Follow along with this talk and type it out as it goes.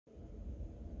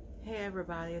Hey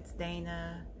everybody, it's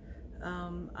Dana.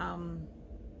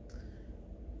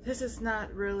 This is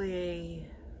not really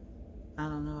I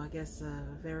don't know, I guess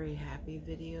a very happy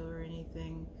video or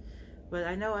anything, but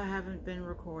I know I haven't been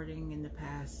recording in the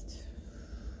past,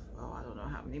 I don't know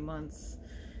how many months.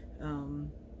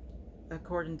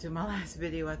 According to my last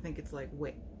video, I think it's like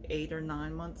 8 or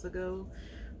 9 months ago.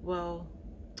 Well,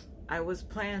 I was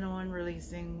planning on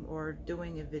releasing or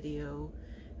doing a video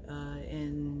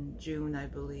in June, I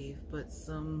believe, but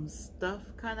some stuff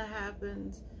kind of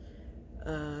happened,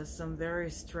 some very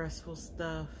stressful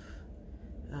stuff,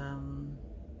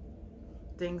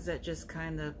 things that just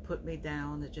kind of put me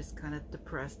down, that just kind of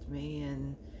depressed me,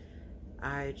 and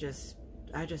I just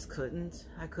couldn't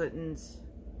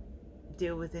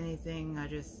deal with anything. I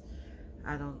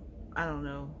don't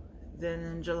know. Then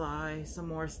in July, some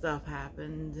more stuff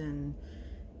happened, and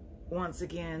once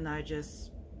again, I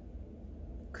just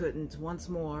couldn't once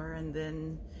more. And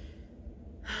then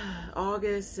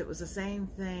August, it was the same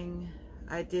thing.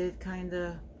 I did kind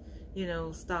of,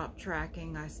 stop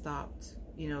tracking. I stopped,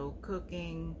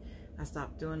 cooking. I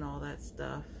stopped doing all that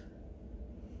stuff.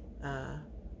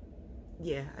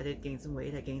 Yeah, I did gain some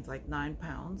weight. I gained like 9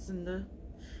 pounds in the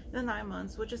 9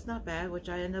 months, which is not bad, which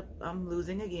I end up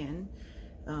losing again.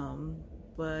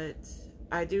 But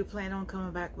I do plan on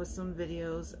coming back with some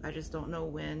videos. I just don't know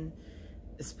when,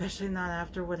 especially not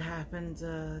after what happened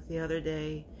the other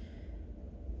day.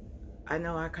 I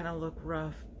know I kind of look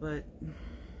rough, but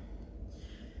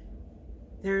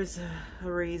there's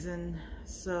a reason.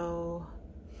 So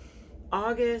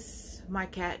August, my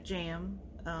cat Jam,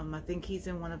 I think he's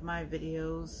in one of my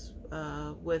videos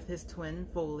with his twin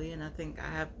Foley, and I think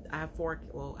I have 4.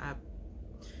 Well, I've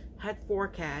had 4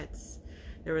 cats.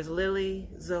 There was Lily,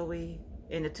 Zoe,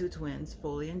 and the 2 twins,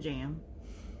 Foley and Jam.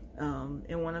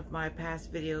 In one of my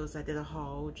past videos, I did a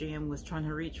haul. Jam was trying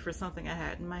to reach for something I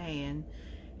had in my hand,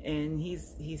 and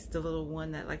he's the little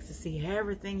one that likes to see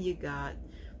everything you got.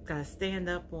 Gotta stand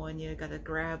up on you, gotta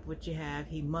grab what you have.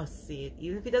 He must see it.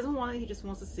 Even if he doesn't want it, he just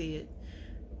wants to see it.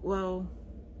 Well,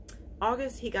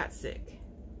 August, he got sick.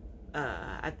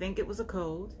 I think it was a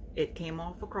cold. It came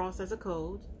off across as a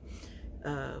cold,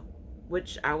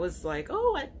 which I was like,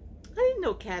 oh, I didn't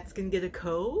know cats can get a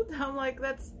cold. I'm like,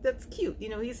 that's cute.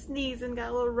 He's sneezing,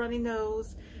 got a little runny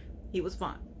nose. He was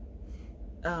fine.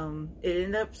 It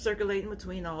ended up circulating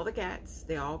between all the cats.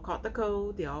 They all caught the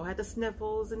cold. They all had the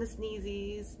sniffles and the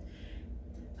sneezies.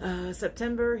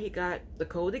 September, he got the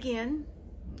cold again,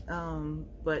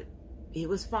 but he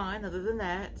was fine other than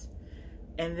that.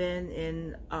 And then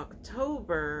in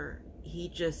October, he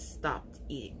just stopped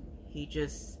eating.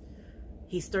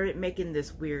 He started making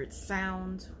this weird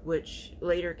sound, which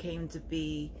later came to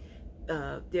be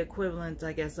the equivalent,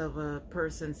 I guess, of a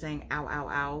person saying ow,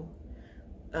 ow,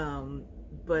 ow.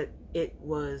 But it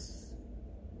was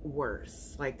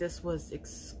worse. Like, this was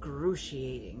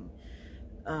excruciating.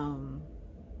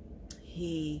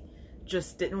 He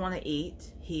just didn't want to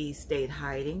eat. He stayed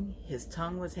hiding. His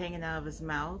tongue was hanging out of his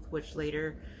mouth, which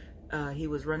later he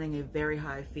was running a very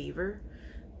high fever.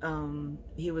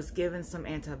 He was given some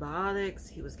antibiotics.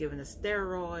 He was given a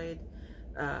steroid.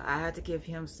 I had to give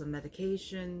him some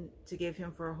medication to give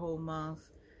him for a whole month.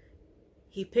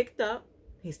 He picked up.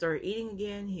 He started eating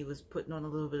again. He was putting on a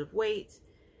little bit of weight.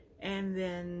 And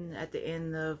then at the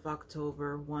end of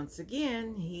October, once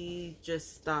again, he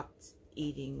just stopped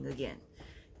eating again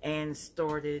and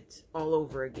started all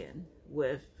over again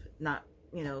with not,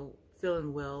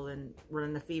 feeling well and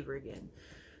running a fever again.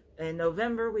 In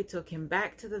November, we took him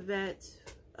back to the vet.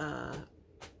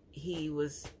 He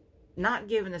was not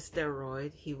given a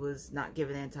steroid. He was not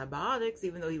given antibiotics,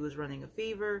 even though he was running a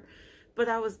fever. But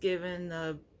I was given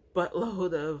a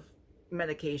buttload of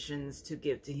medications to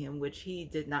give to him, which he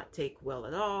did not take well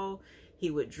at all.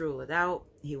 He would drool it out.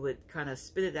 He would kind of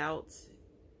spit it out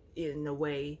in a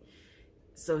way.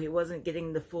 So he wasn't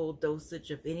getting the full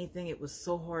dosage of anything. It was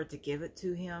so hard to give it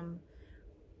to him.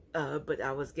 But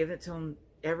I was giving it to him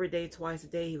every day, twice a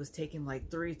day. He was taking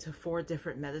like 3 to 4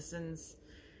 different medicines.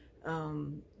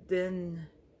 Then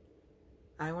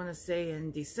I want to say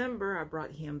in December, I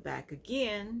brought him back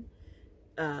again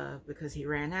because he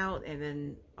ran out, and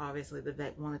then obviously the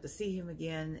vet wanted to see him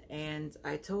again. And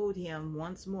I told him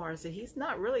once more, I said, he's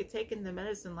not really taking the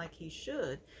medicine like he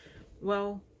should.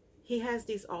 Well, he has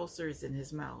these ulcers in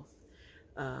his mouth,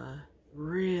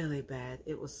 really bad.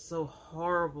 It was so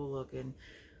horrible looking.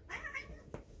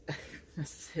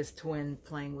 His twin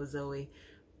playing with Zoe.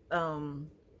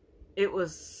 It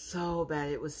was so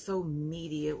bad. It was so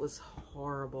meaty. It was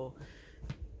horrible.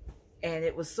 and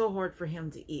it was so hard for him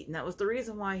to eat. And that was the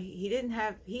reason why he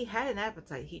had an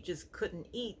appetite. He just couldn't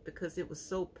eat because it was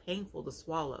so painful to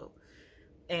swallow.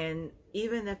 And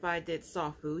even if I did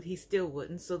soft food, he still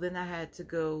wouldn't. So then I had to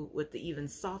go with the even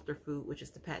softer food, which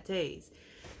is the pâtés.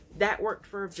 That worked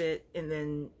for a bit, and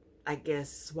then I guess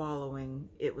swallowing,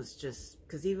 it was just,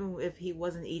 because even if he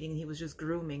wasn't eating, he was just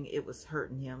grooming, it was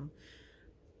hurting him.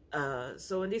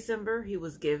 So in December, he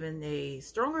was given a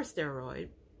stronger steroid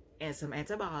and some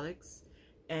antibiotics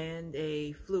and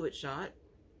a fluid shot,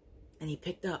 and he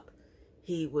picked up.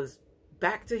 He was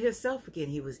back to himself again.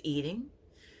 He was eating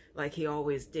like he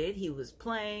always did. He was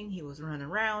playing, he was running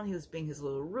around, he was being his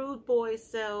little rude boy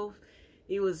self.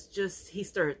 He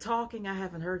started talking. I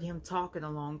haven't heard him talk in a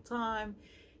long time.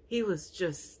 He was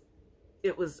just,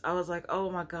 I was like, oh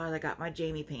my God, I got my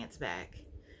Jammy Pants back.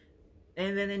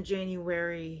 And then in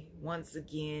January, once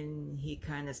again, he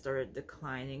kind of started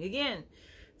declining again.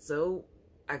 So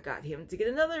I got him to get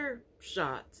another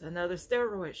shot, another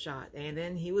steroid shot, and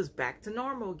then he was back to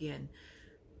normal again.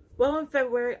 Well, in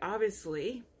February,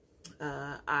 obviously,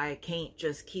 I can't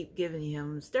just keep giving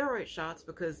him steroid shots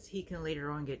because he can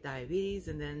later on get diabetes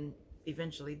and then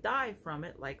eventually die from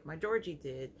it like my Georgie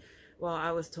did. Well,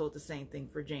 I was told the same thing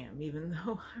for Jam, even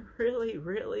though I really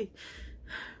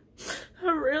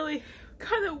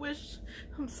kind of wish,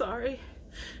 I'm sorry.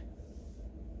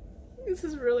 This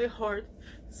is really hard.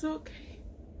 It's okay.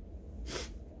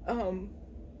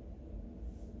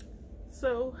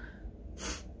 So,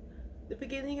 the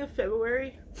beginning of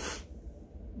February,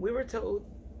 we were told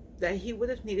that he would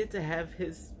have needed to have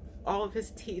all of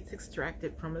his teeth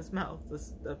extracted from his mouth,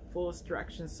 the full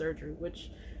extraction surgery,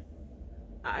 which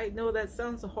I know that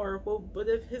sounds horrible, but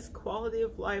if his quality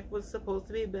of life was supposed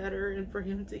to be better and for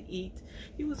him to eat,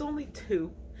 he was only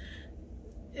 2.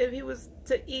 If he was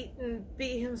to eat and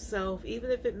be himself, even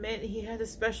if it meant he had a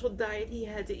special diet he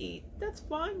had to eat, that's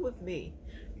fine with me.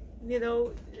 You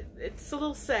know, it's a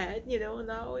little sad, you know,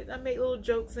 and I make little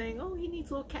jokes saying, oh, he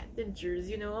needs little cat dentures,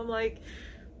 you know. I'm like,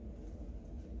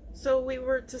 so we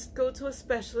were to go to a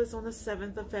specialist on the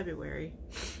 7th of February.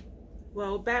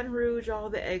 Well, Baton Rouge, all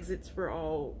the exits were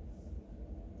all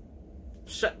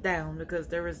shut down because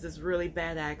there was this really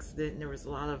bad accident, and there was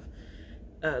a lot of,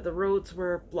 the roads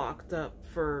were blocked up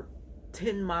for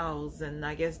 10 miles, and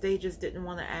I guess they just didn't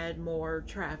want to add more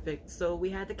traffic, so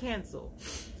we had to cancel.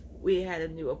 We had a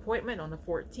new appointment on the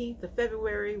 14th of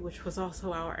February, which was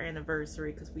also our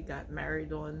anniversary because we got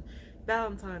married on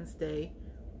Valentine's Day.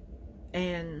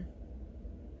 And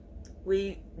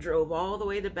we drove all the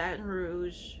way to Baton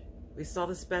Rouge. We saw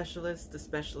the specialist. The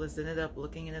specialist ended up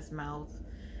looking in his mouth.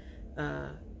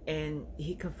 And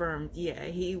he confirmed, yeah,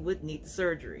 he would need the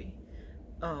surgery.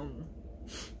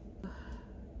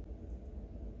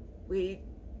 We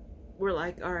were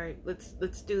like, all right,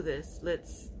 let's do this.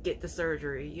 Let's get the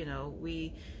surgery. You know,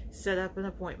 we set up an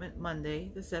appointment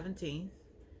Monday, the 17th.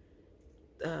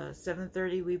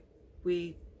 7:30.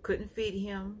 We couldn't feed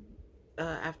him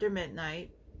after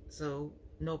midnight, so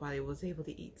nobody was able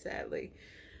to eat, sadly.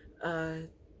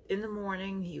 In the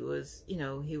morning, he was, you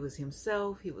know, he was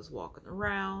himself. He was walking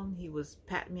around. He was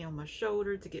patting me on my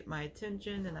shoulder to get my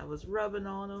attention, and I was rubbing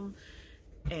on him,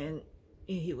 and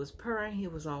he was purring. He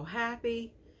was all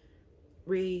happy.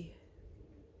 We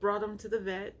brought him to the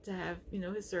vet to have, you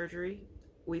know, his surgery.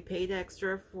 We paid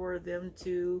extra for them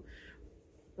to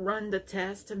run the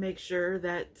test to make sure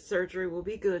that surgery will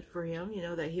be good for him, you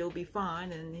know, that he'll be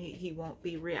fine and he won't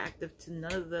be reactive to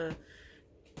none of the,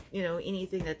 you know,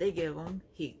 anything that they give him.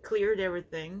 He cleared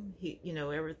everything. You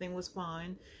know, everything was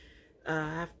fine.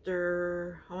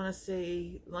 After, I want to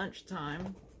say,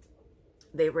 lunchtime,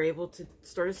 they were able to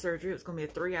start a surgery. It was going to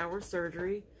be a 3-hour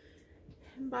surgery.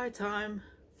 And by the time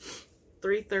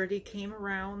 3:30 came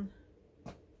around,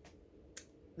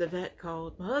 the vet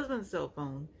called my husband's cell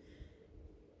phone.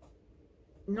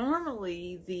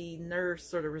 Normally, the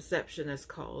nurse or the receptionist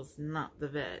calls, not the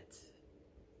vet.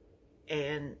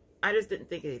 And I just didn't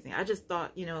think anything. I just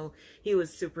thought, you know, he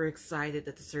was super excited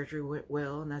that the surgery went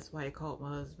well, and that's why he called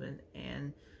my husband.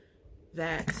 And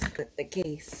that's the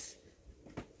case.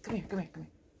 Come here, come here, come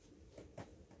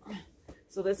here.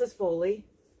 So this is Foley.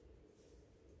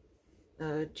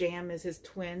 Jam is his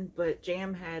twin, but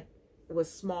Jam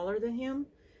was smaller than him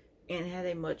and had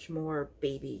a much more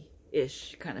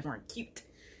baby-ish, kind of more cute.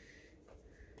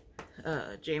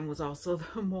 Jam was also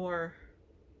the more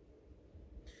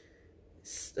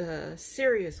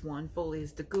serious one. Foley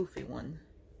is the goofy one.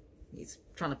 He's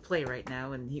trying to play right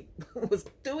now, and he was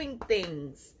doing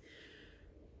things.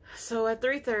 So at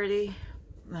 3:30,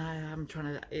 I'm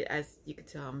trying to, as you can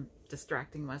tell, I'm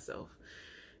distracting myself.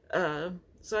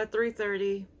 So at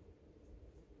 3:30,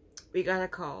 we got a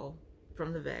call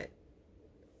from the vet,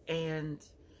 and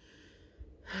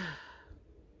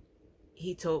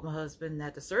he told my husband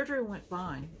that the surgery went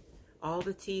fine. All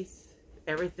the teeth,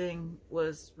 everything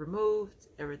was removed,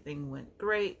 everything went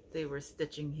great. They were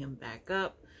stitching him back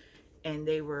up, and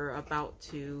they were about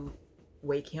to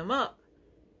wake him up.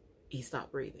 He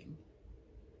stopped breathing.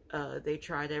 They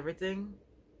tried everything.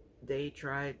 They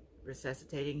tried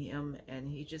resuscitating him, and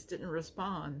he just didn't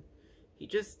respond. He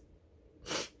just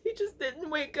didn't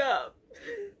wake up.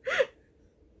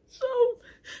 So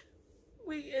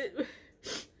we ended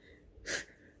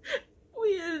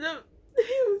up,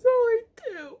 he was only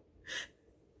 2.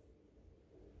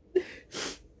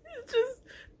 It's just,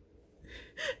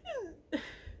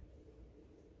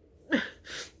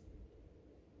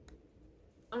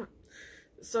 I'm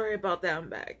sorry about that. I'm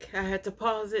back. I had to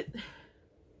pause it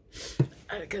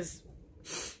because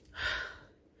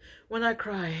when I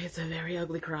cry, it's a very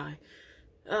ugly cry.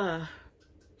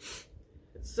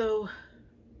 So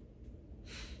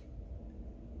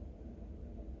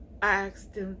I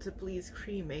asked him to please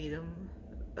cremate him.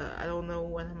 I don't know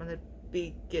when I'm gonna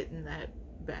be getting that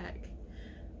back,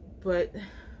 but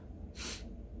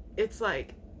it's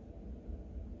like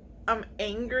I'm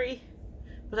angry,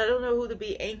 but I don't know who to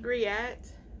be angry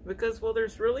at, because, well,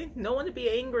 there's really no one to be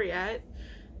angry at.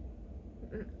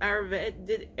 Our vet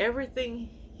did everything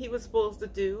he was supposed to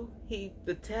do.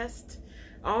 The test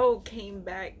all came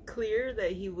back clear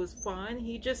that he was fine.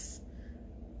 He just,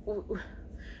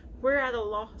 we're at a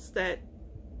loss that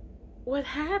what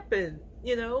happened,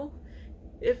 you know?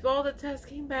 If all the tests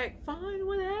came back fine,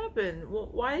 what happened? Well,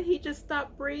 why did he just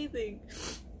stop breathing?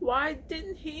 Why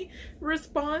didn't he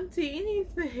respond to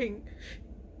anything?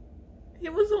 He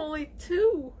was only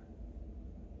 2.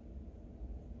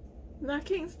 And I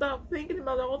can't stop thinking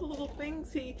about all the little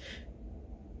things he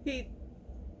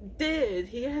did.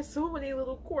 He has so many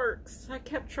little quirks. I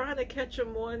kept trying to catch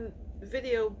him on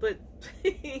video, but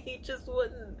he just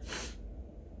wouldn't.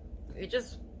 He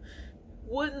just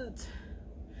wouldn't.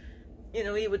 You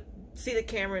know, he would see the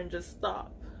camera and just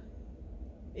stop.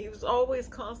 He was always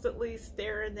constantly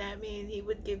staring at me, and he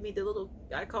would give me the little,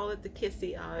 I call it the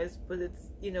kissy eyes, but it's,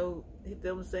 you know,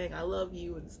 them saying I love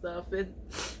you and stuff. And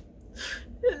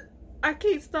I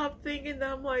can't stop thinking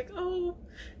that I'm like, oh,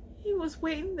 he was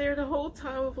waiting there the whole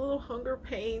time with little hunger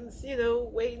pains, you know,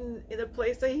 waiting in a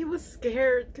place that he was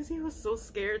scared, because he was so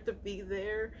scared to be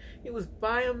there. He was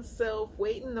by himself,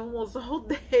 waiting almost all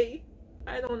day.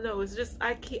 I don't know. It's just,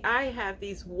 I have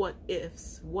these what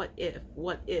ifs, what if,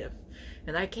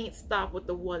 and I can't stop with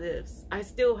the what ifs. I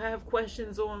still have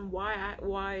questions on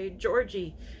why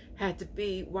Georgie had to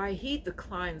be, why he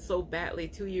declined so badly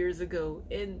 2 years ago.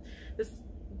 And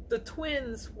the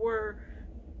twins were,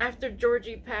 after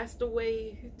Georgie passed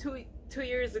away two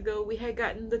years ago, we had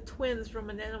gotten the twins from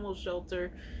an animal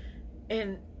shelter,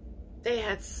 and they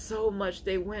had so much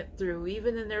they went through.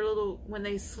 Even in their little, when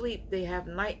they sleep, they have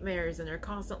nightmares, and they're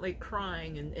constantly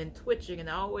crying and twitching, and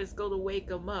I always go to wake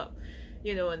them up,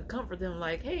 you know, and comfort them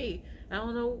like, hey, I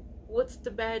don't know what's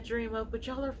the bad dream of, but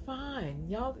y'all are fine.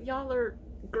 Y'all are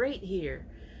great here.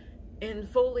 And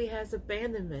Foley has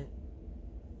abandonment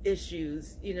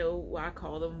issues, you know, I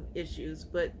call them issues,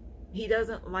 but he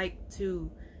doesn't like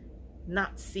to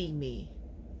not see me.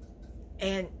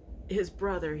 And his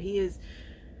brother, he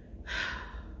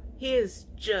is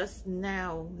just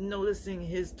now noticing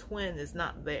his twin is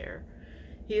not there.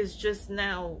 He is just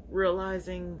now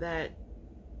realizing that,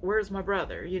 where's my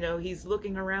brother? You know, he's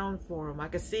looking around for him. I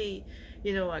could see,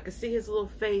 you know, I could see his little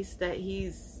face that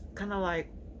he's kind of like,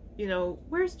 you know,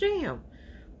 where's Jam?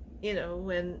 You know,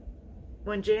 and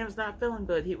when Jam's not feeling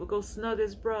good, he would go snug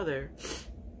his brother.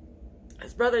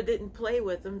 His brother didn't play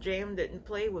with him. Jam didn't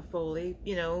play with Foley.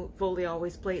 You know, Foley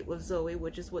always played with Zoe,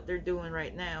 which is what they're doing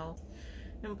right now.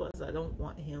 And plus, I don't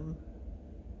want him.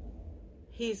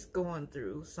 He's going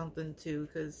through something too,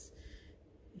 because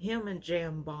him and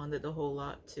Jam bonded a whole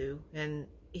lot too. And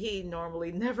he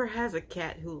normally never has a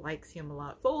cat who likes him a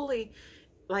lot. Foley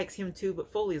likes him too,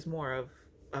 but Foley is more of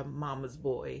a mama's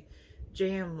boy.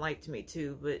 Jam liked me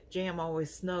too, but Jam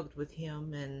always snugged with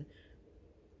him, and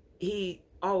he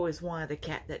always wanted a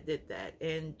cat that did that,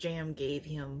 and Jam gave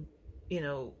him, you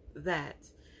know, that.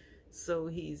 So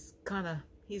he's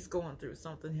going through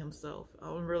something himself.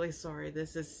 I'm really sorry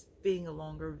this is being a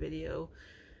longer video,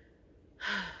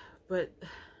 but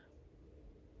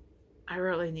I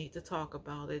really need to talk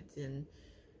about it, and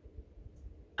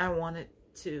I wanted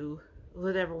to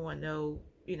let everyone know,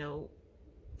 you know,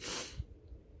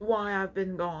 why I've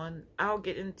been gone. I'll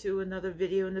get into another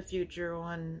video in the future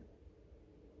on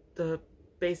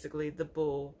basically the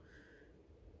bull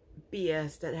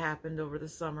BS that happened over the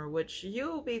summer, which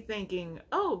you'll be thinking,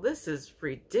 oh, this is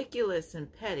ridiculous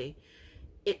and petty.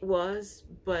 It was,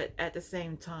 but at the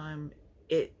same time,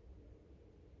 it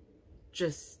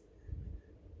just,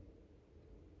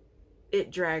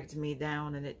 it dragged me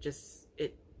down, and it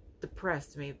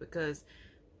depressed me because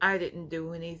I didn't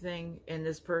do anything, and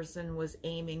this person was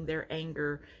aiming their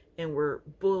anger and were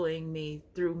bullying me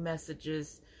through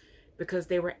messages because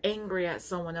they were angry at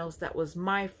someone else that was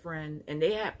my friend, and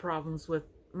they had problems with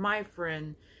my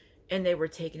friend, and they were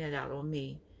taking it out on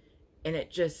me. And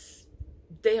it just,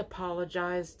 they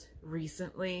apologized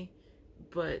recently,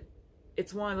 but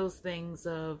it's one of those things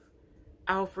of,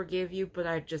 I'll forgive you, but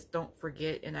I just don't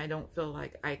forget, and I don't feel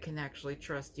like I can actually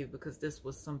trust you because this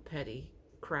was some petty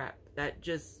crap that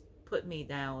just put me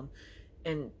down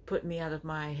and put me out of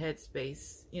my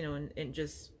headspace, you know, and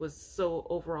just was so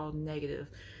overall negative.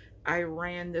 I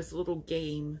ran this little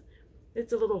game.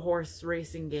 It's a little horse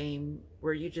racing game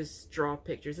where you just draw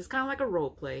pictures. It's kind of like a role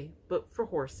play, but for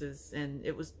horses, and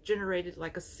it was generated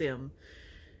like a sim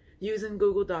using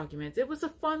Google Documents. It was a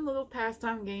fun little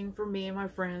pastime game for me and my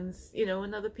friends, you know,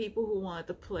 and other people who wanted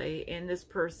to play, and this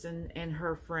person and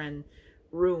her friend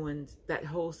ruined that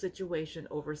whole situation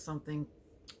over something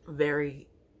very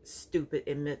stupid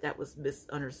and that was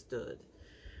misunderstood.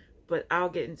 But I'll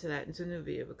get into that into a new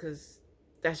video because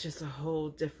that's just a whole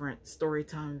different story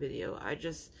time video. I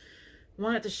just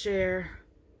wanted to share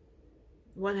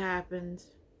what happened,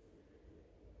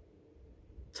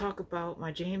 talk about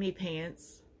my Jammy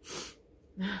Pants.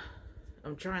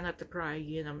 I'm trying not to cry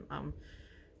again.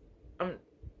 I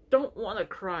don't want to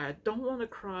cry. I don't want to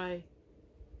cry.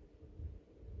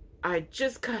 I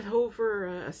just got over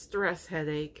a stress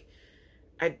headache.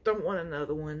 I don't want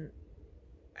another one.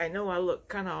 I know I look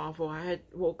kind of awful. I had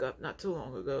woke up not too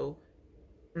long ago,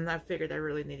 and I figured I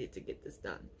really needed to get this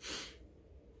done.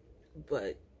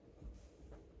 But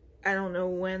I don't know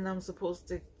when I'm supposed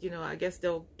to, you know, I guess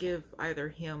they'll give either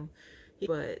him,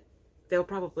 but they'll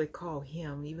probably call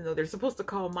him, even though they're supposed to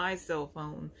call my cell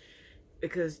phone,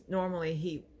 because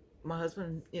normally my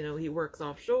husband, you know, he works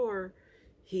offshore.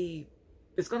 He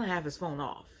is going to have his phone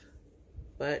off,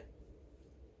 but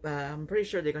I'm pretty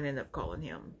sure they're going to end up calling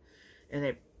him.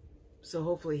 And so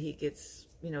hopefully he gets,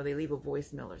 you know, they leave a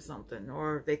voicemail or something,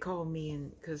 or they call me,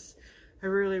 and because I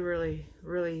really, really,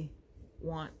 really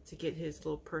want to get his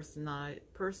little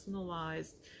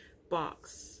personalized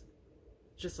box.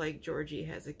 Just like Georgie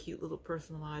has a cute little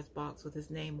personalized box with his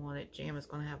name on it, Jam is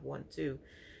going to have one too.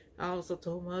 I also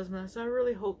told my husband, I said, I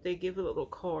really hope they give a little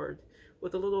card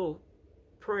with a little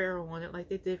prayer on it like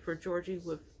they did for Georgie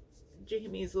with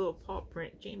Jamie's little paw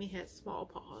print. Jamie had small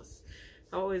paws.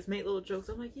 I always make little jokes.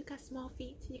 I'm like, you got small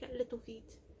feet, you got little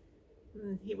feet.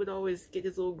 And he would always get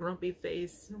his little grumpy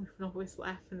face and always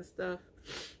laugh and stuff.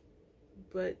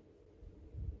 But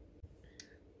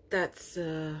that's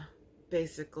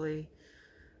basically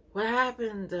what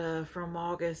happened from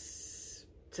August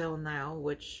till now,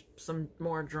 which some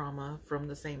more drama from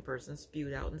the same person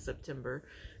spewed out in September.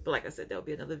 But like I said, there'll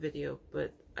be another video.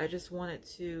 But I just wanted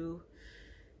to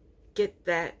get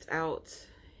that out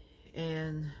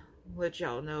and let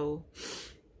y'all know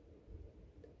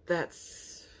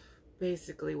that's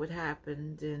basically what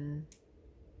happened. And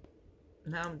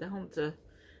now I'm down to,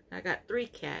 I got 3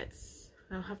 cats.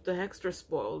 I'll have to extra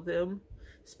spoil them,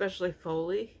 especially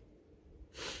Foley,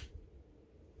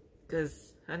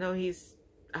 because I know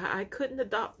I couldn't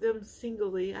adopt them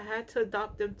singly. I had to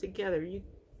adopt them together. You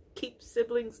keep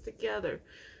siblings together.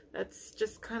 That's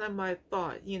just kind of my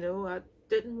thought, you know. I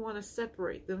didn't want to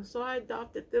separate them, so I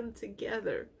adopted them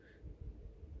together.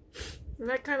 And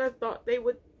I kind of thought they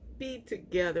would be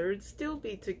together and still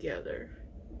be together.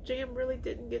 Jam really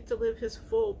didn't get to live his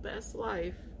full best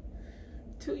life.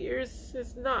 2 years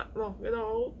is not long at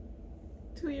all.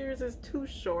 2 years is too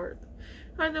short.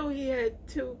 I know he had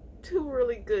two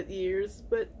really good years,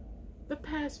 but the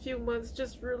past few months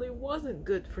just really wasn't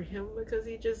good for him because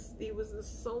he was in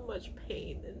so much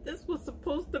pain. And this was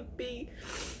supposed to be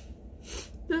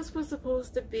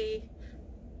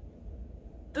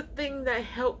the thing that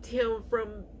helped him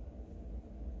from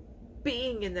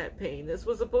being in that pain. This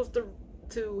was supposed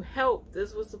to help.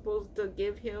 This was supposed to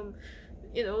give him,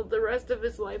 you know, the rest of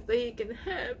his life that he can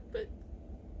have. But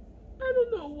I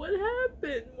don't know what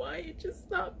happened. Why he just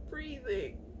stopped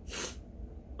breathing.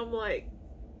 I'm like,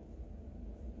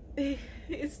 he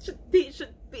should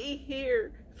be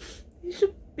here. He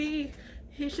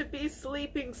should be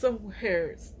sleeping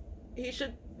somewhere. He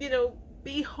should, you know,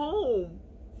 be home.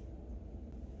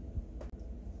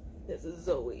 This is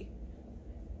Zoe.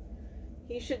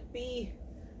 He should be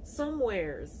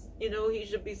somewheres. You know, he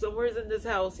should be somewheres in this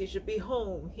house. He should be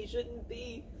home. He shouldn't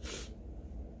be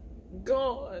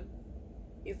gone.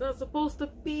 He's not supposed to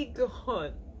be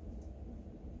gone.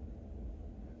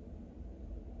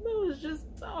 I was just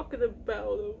talking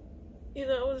about him. You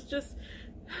know,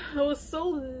 I was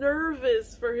so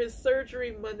nervous for his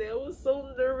surgery Monday. I was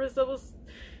so nervous.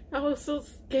 I was so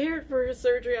scared for his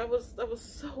surgery. I was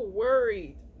so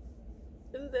worried.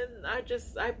 And then I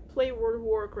play World of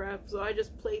Warcraft, so I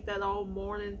just played that all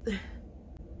morning.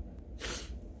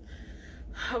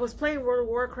 I was playing World of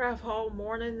Warcraft all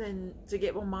morning and to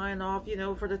get my mind off, you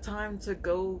know, for the time to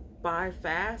go by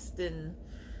fast, and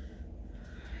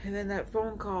then that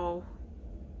phone call,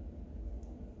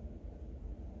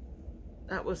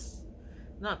 that was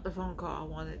not the phone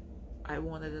call I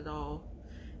wanted it all.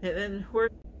 And then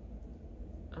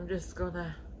I'm just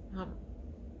gonna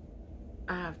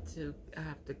I have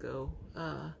to go.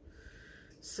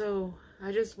 So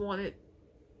I just wanted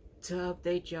to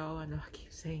update y'all. I know I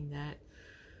keep saying that.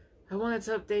 I wanted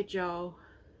to update y'all.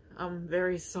 I'm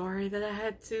very sorry that I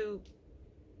had to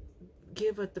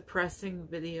give a depressing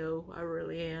video. I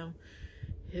really am.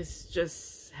 It's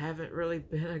just haven't really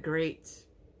been a great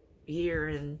year,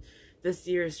 and this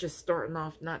year is just starting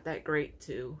off not that great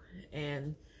too.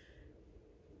 And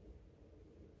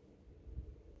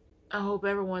I hope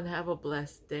everyone have a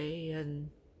blessed day, and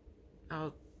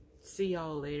I'll see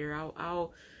y'all later.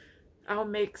 I'll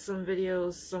make some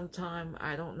videos sometime.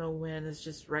 I don't know when. It's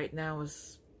just right now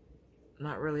is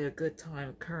not really a good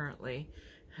time currently,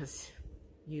 as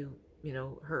you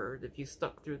know, heard if you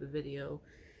stuck through the video.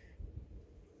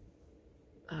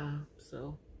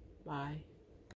 So bye.